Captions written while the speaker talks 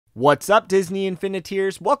What's up, Disney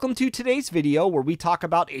Infiniteers? Welcome to today's video where we talk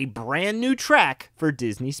about a brand new track for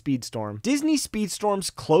Disney Speedstorm. Disney Speedstorm's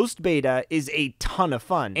closed beta is a ton of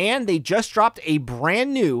fun, and they just dropped a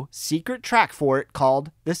brand new secret track for it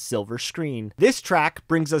called the Silver Screen. This track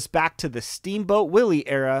brings us back to the Steamboat Willie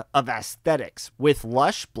era of aesthetics with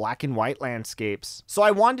lush black and white landscapes. So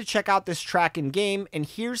I wanted to check out this track in game, and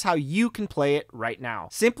here's how you can play it right now.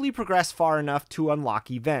 Simply progress far enough to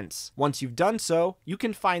unlock events. Once you've done so, you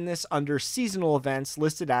can find this under seasonal events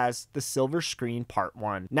listed as the Silver Screen Part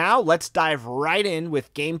 1. Now let's dive right in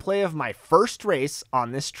with gameplay of my first race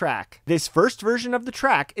on this track. This first version of the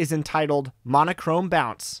track is entitled Monochrome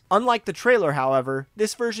Bounce. Unlike the trailer, however,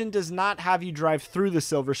 this version does not have you drive through the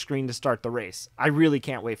silver screen to start the race. I really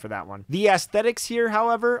can't wait for that one. The aesthetics here,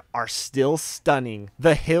 however, are still stunning.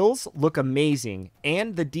 The hills look amazing,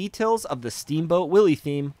 and the details of the Steamboat Willie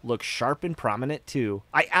theme look sharp and prominent too.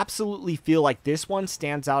 I absolutely feel like this one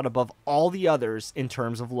stands out above all the others in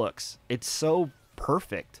terms of looks. It's so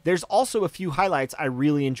perfect. There's also a few highlights I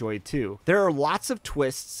really enjoyed too. There are lots of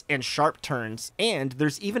twists and sharp turns, and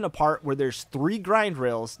there's even a part where there's 3 grind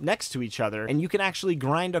rails next to each other, and you can actually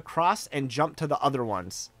grind across and jump to the other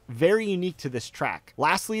ones. Very unique to this track.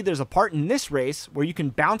 Lastly, there's a part in this race where you can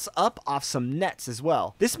bounce up off some nets as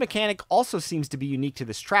well. This mechanic also seems to be unique to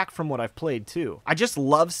this track from what I've played too. I just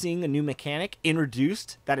love seeing a new mechanic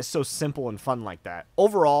introduced that is so simple and fun like that.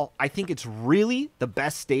 Overall, I think it's really the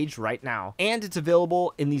best stage right now, and it's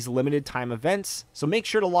available in these limited time events, so make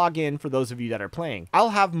sure to log in for those of you that are playing. I'll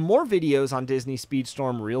have more videos on Disney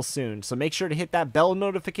Speedstorm real soon, so make sure to hit that bell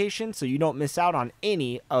notification so you don't miss out on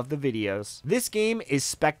any of the videos. This game is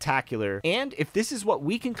spectacular, and if this is what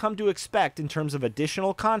we can come to expect in terms of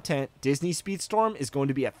additional content, Disney Speedstorm is going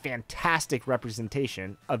to be a fantastic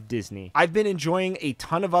representation of Disney. I've been enjoying a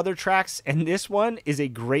ton of other tracks, and this one is a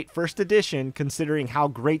great first addition considering how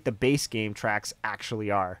great the base game tracks actually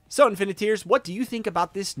are. So Infiniteers, what do you think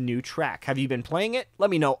about this new track? Have you been playing it? Let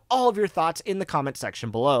me know all of your thoughts in the comment section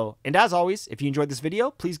below. And as always, if you enjoyed this video,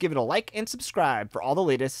 please give it a like and subscribe for all the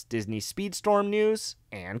latest Disney Speedstorm news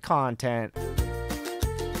and content.